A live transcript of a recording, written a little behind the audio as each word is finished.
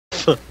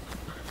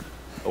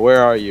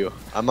Where are you?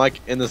 I'm like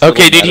in this.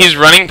 Okay, dude, he's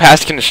running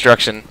past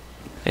construction,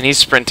 and he's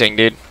sprinting,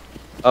 dude.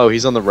 Oh,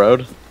 he's on the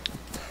road?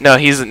 No,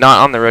 he's not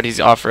on the road. He's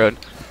off road.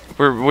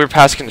 We're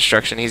past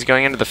construction. He's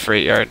going into the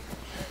freight yard.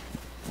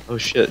 Oh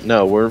shit!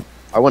 No,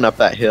 I went up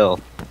that hill,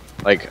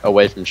 like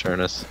away from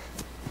Shurness.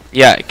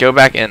 Yeah, go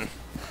back in.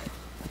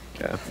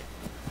 Okay.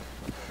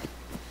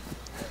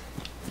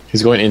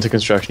 He's going into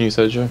construction, you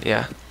said, Joe?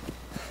 Yeah.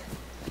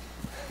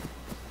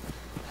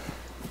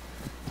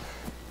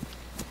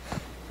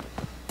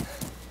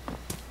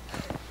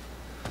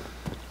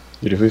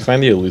 Dude, if we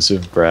find the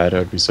elusive Brad,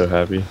 I'd be so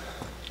happy.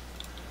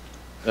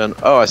 And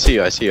oh, I see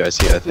you. I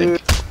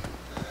think.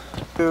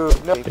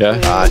 Dude, no,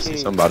 Yeah? Ah, I see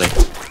somebody.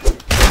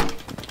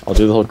 I'll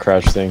do the whole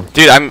crouch thing.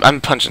 Dude,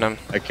 I'm punching him.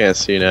 I can't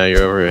see now.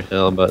 You're over a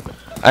hill, but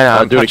I know, I'll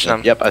I'm do it punching again.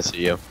 him. Yep, I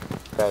see you.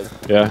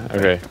 Yeah?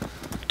 Okay.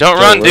 Don't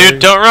So run, where-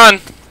 dude. Don't run.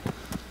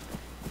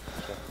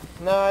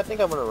 No, I think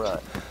I'm gonna run.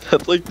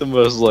 That's like the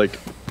most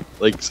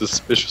like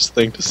suspicious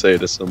thing to say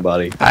to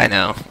somebody. I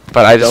know,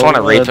 but I just Don't want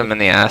to rape run. him in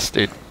the ass,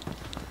 dude.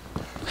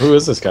 Who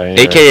is this guy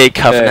anyway? AKA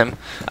cuffing Okay. him.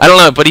 I don't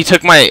know, but he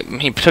took my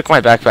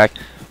backpack.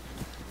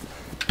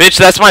 Bitch,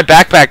 that's my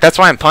backpack. That's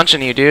why I'm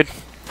punching you, dude.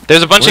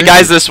 There's a bunch Where of is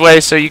guys he? this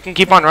way, so you can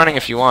keep on running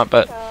if you want,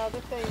 but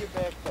This ain't your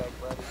backpack,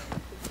 buddy.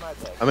 This is my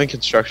backpack. I'm in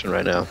construction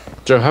right now.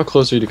 Joe, how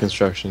close are you to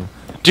construction?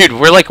 dude,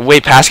 we're like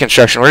way past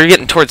construction. We're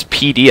getting towards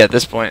PD at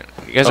this point.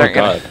 You guys Oh aren't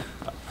god. gonna.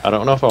 I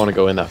don't know if I want to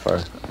go in that far.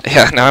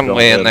 Yeah, now I'm Don't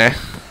way in live. there.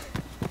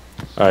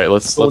 Alright,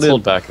 let's Hold in.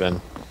 hold back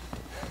then.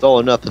 It's all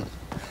or nothing.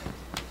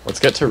 Let's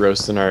get to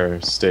roasting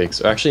our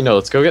steaks. Actually, no,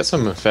 let's go get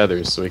some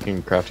feathers so we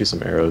can craft you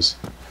some arrows.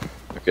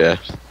 Okay.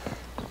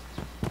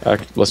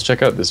 Let's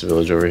check out this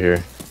village over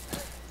here.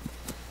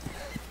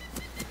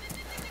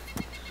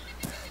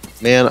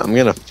 Man, I'm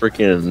gonna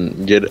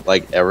freaking get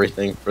like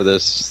everything for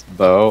this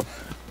bow,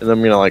 and then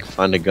I'm gonna like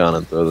find a gun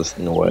and throw this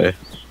thing away.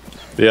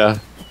 Yeah,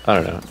 I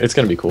don't know. It's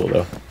gonna be cool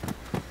though.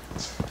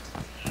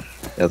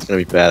 Yeah, it's gonna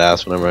be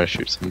badass whenever I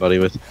shoot somebody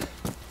with.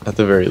 At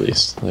the very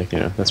least. Like, you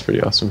know, that's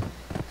pretty awesome.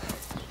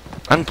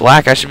 I'm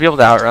black. I should be able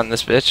to outrun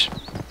this bitch.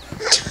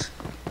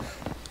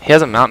 He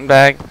has a mountain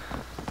bag.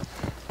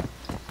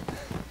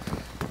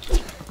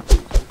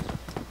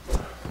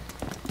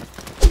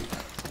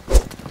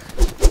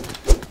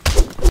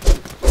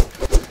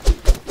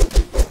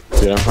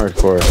 Dude, I'm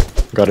hardcore.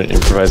 Got an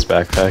improvised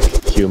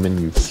backpack,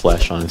 human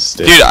flesh on his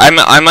stick. Dude,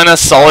 I'm on a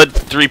solid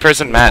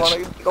 3-person match.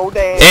 Wanna go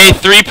down? A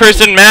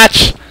 3-person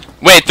match.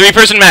 Wait,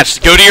 3-person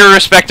match. Go to your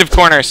respective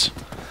corners.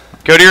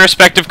 Go to your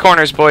respective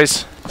corners,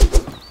 boys.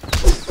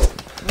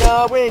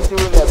 No, we ain't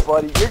doing that,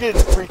 buddy. You're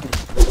getting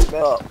freaking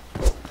smelled up.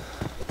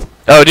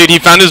 Oh, dude, he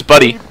found his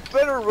buddy. You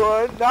better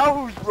run.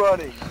 Now who's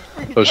running?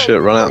 Freaking Oh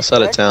shit, run trying to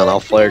outside of backpack town. I'll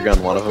flare you?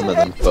 gun one of them and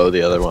then bow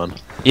the other one.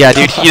 Yeah,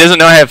 dude, he doesn't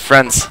know I have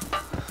friends.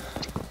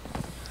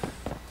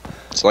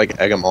 Just like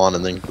egg them on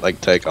and then like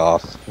take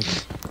off.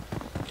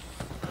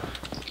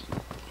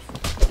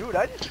 Dude,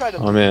 I just tried to.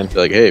 Oh man. Be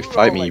like, hey,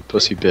 fight me, you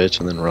pussy bitch,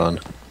 and then run.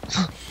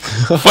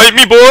 Fight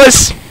me,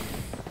 boys!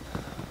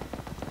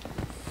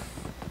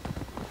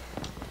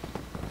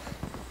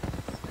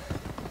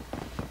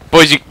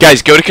 Boys, you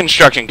guys, go to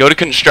construction. Go to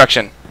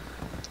construction.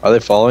 Are they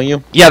following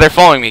you? Yeah, they're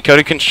following me. Go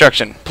to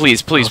construction.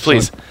 Please, please, Oh,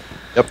 please.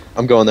 Yep,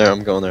 I'm going there.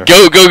 I'm going there.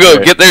 Go, go, go.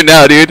 Alright. Get there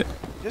now, dude.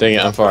 Just Dang it,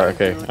 stop I'm far. running,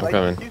 Okay, dude. I'm Like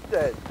coming. You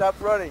said,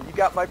 stop running. You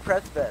got my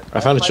press vest. I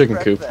found a That's chicken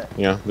my coop. press vest.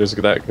 Yeah, there's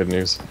that good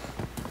news.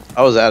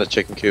 I was at a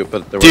chicken coop,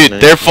 but there Dude,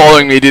 wasn't they're any.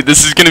 following me, dude.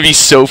 This is gonna be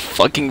so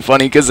fucking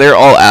funny because they're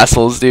all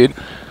assholes, dude.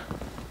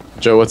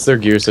 Joe, what's their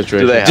gear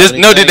situation? Do they have Just no,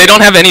 dude. anything? They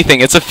don't have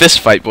anything. It's a fist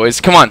fight, boys.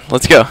 Come on,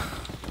 let's go.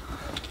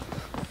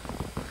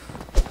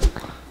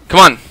 Come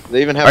on. Do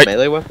they even have Are-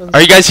 melee weapons?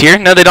 Are you guys here?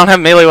 No, they don't have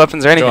melee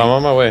weapons or Joe, anything. I'm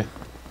on my way.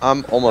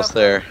 I'm almost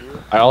there.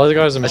 All I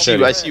got is a I see you.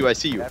 machete. I see you. I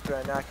see you. After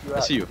I knock you I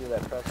out, see you. do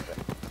that press vest.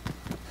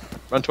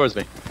 Run towards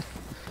me.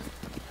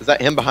 Is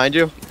that him behind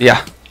you?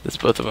 Yeah, it's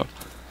both of them.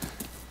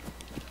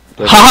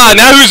 Haha!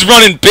 Now who's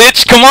running,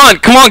 bitch? Come on,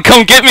 come on,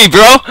 come get me,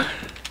 bro.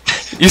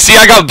 You see,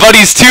 I got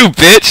buddies too,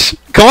 bitch.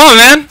 Come on,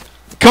 man.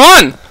 Come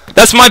on.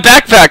 That's my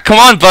backpack. Come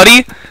on,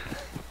 buddy.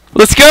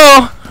 Let's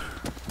go.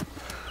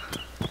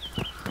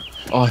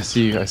 Oh, I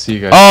see you. I see you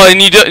guys. Oh, and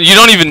you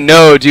don't even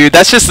know, dude.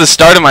 That's just the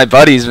start of my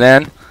buddies,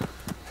 man.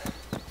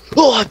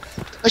 Oh,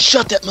 I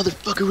shot that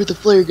motherfucker with a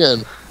flare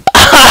gun.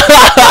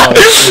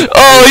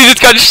 Oh, he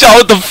just got shot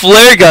with the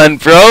flare gun,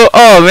 bro.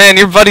 Oh man,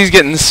 your buddy's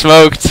getting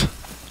smoked.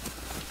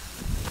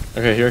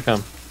 Okay, here I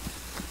come.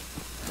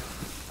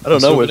 I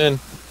don't know Swoop what. in.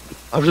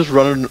 I'm just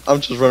running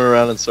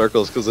around in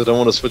circles because I don't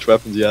want to switch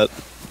weapons yet.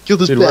 Kill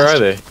this Dude, where are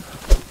bastard.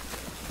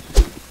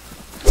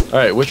 they?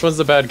 Alright, which one's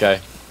the bad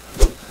guy?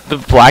 The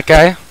black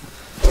guy,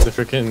 The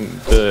freaking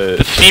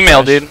the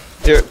female dude.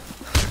 Here,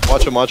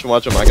 watch him, watch him,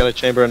 watch him. I gotta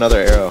chamber another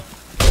arrow.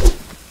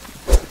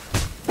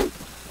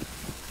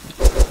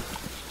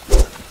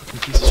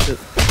 Piece of shit.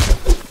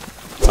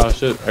 Oh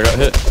shit, I got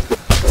hit.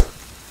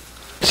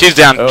 She's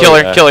down. Oh, Kill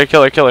her, yeah. kill her,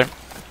 kill her, kill her.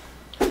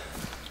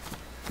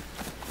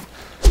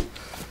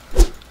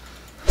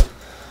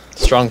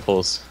 Strong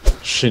pulls.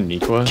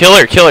 Shaniqua? Kill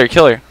her, kill her,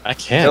 kill her. I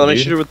can't. Yeah, let me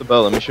dude. shoot her with the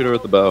bow. Let me shoot her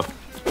with the bow.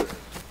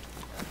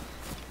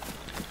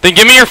 Then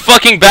give me your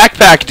fucking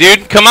backpack,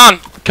 dude. Come on.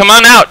 Come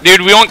on out,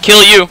 dude. We won't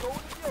kill you.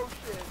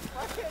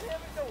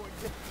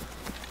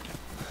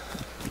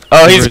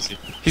 Oh,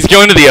 he's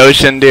going to the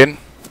ocean, dude.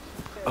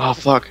 Oh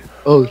fuck.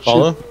 Oh shit.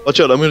 Follow? Watch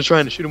out! I'm gonna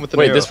try and shoot him with an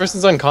Wait, arrow. this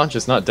person's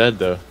unconscious, not dead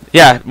though.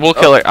 Yeah, we'll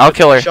kill her. I'll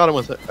kill her. I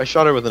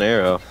shot her with an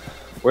arrow.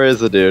 Where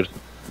is the dude?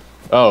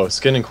 Oh,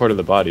 skin and quarter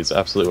the body is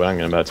absolutely what I'm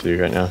about to do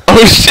right now.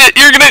 Oh shit,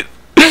 you're gonna...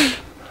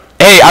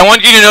 Hey, I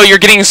want you to know you're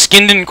getting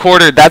skinned and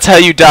quartered. That's how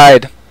you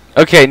died.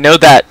 Okay, know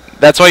that.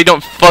 That's why you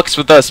don't fucks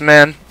with us,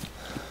 man.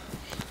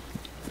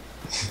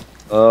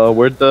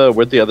 Where'd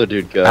the other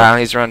dude go?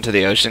 He's run to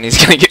the ocean. He's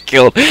gonna get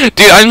killed. Dude,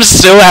 I'm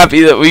so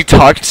happy that we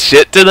talked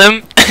shit to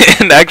them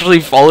and actually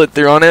followed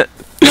through on it.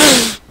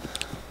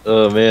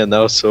 Oh man, that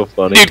was so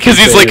funny. Dude, because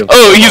he's like,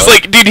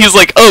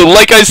 oh,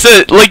 like I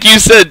said, like you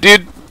said,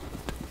 dude.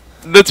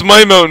 That's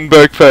my mountain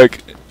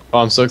backpack. Oh,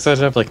 I'm so excited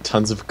to have like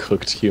tons of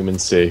cooked human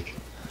steak.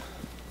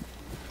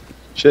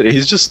 Shit,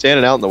 he's just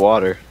standing out in the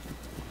water.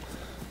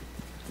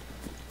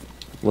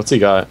 What's he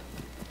got?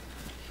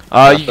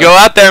 You go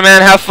out there,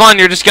 man. Have fun.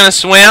 You're just gonna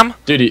swim.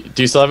 Dude,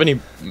 do you still have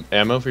any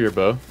ammo for your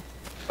bow?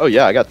 Oh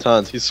yeah, I got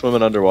tons. He's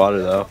swimming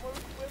underwater though.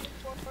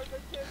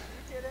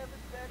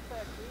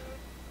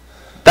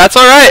 That's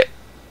all right.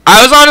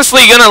 I was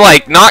honestly gonna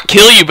like not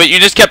kill you, but you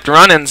just kept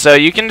running, so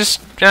you can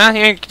just you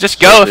can just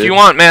go if you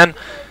want, man.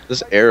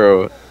 This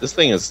arrow, this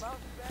thing is.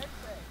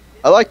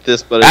 I like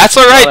this, but that's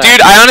all right,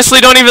 dude. I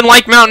honestly don't even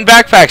like mountain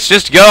backpacks.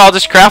 Just go. I'll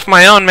just craft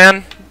my own,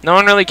 man. No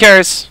one really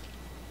cares.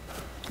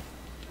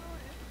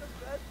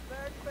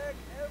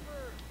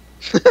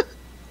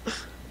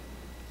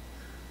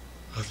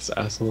 This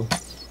asshole.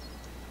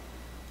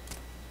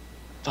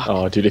 Fuck.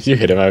 Oh, dude, if you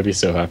hit him, I would be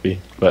so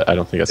happy. But I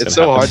don't think that's It's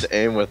gonna so happen. hard to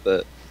aim with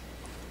it.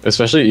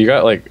 Especially, you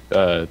got like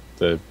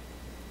the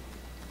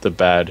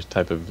bad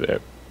type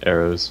of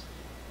arrows.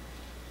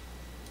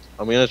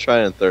 I'm gonna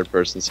try it in third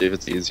person, see if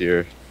it's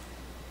easier.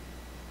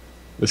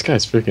 This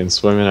guy's freaking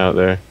swimming out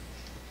there.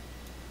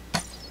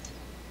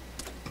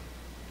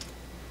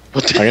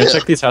 What the I'm gonna hell?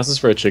 check these houses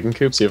for a chicken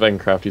coop, see if I can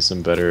craft you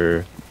some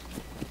better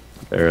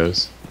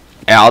arrows.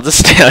 Yeah, I'll just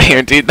stay out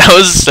here, dude. That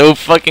was so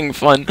fucking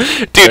fun.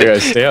 Dude,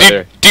 guys, stay out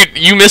there. Dude,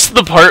 you missed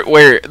the part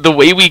where the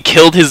way we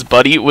killed his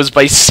buddy was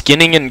by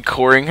skinning and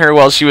coring her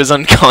while she was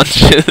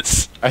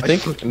unconscious. I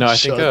think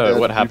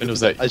what happened was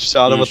that I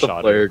shot him you with a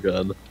shot flare her.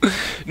 gun.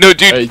 No,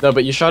 dude. No,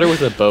 but you shot her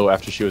with a bow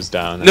after she was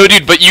down. No,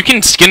 dude, but you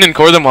can skin and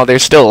core them while they're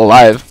still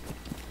alive.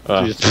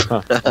 I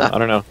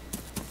don't know.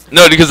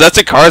 No, because that's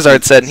what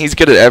Karzard said, and he's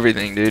good at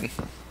everything, dude.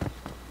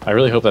 I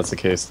really hope that's the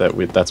case.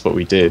 That's what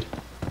we did.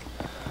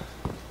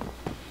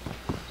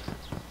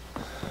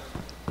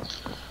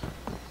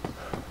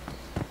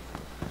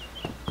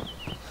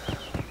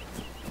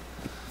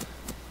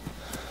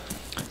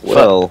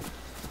 Well,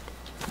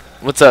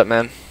 What's up,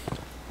 man?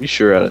 we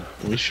sure fucked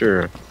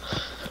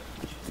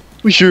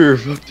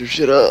their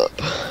shit up.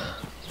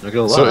 Not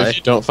gonna lie. So if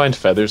you don't find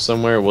feathers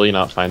somewhere, will you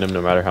not find them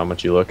no matter how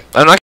much you look? I'm not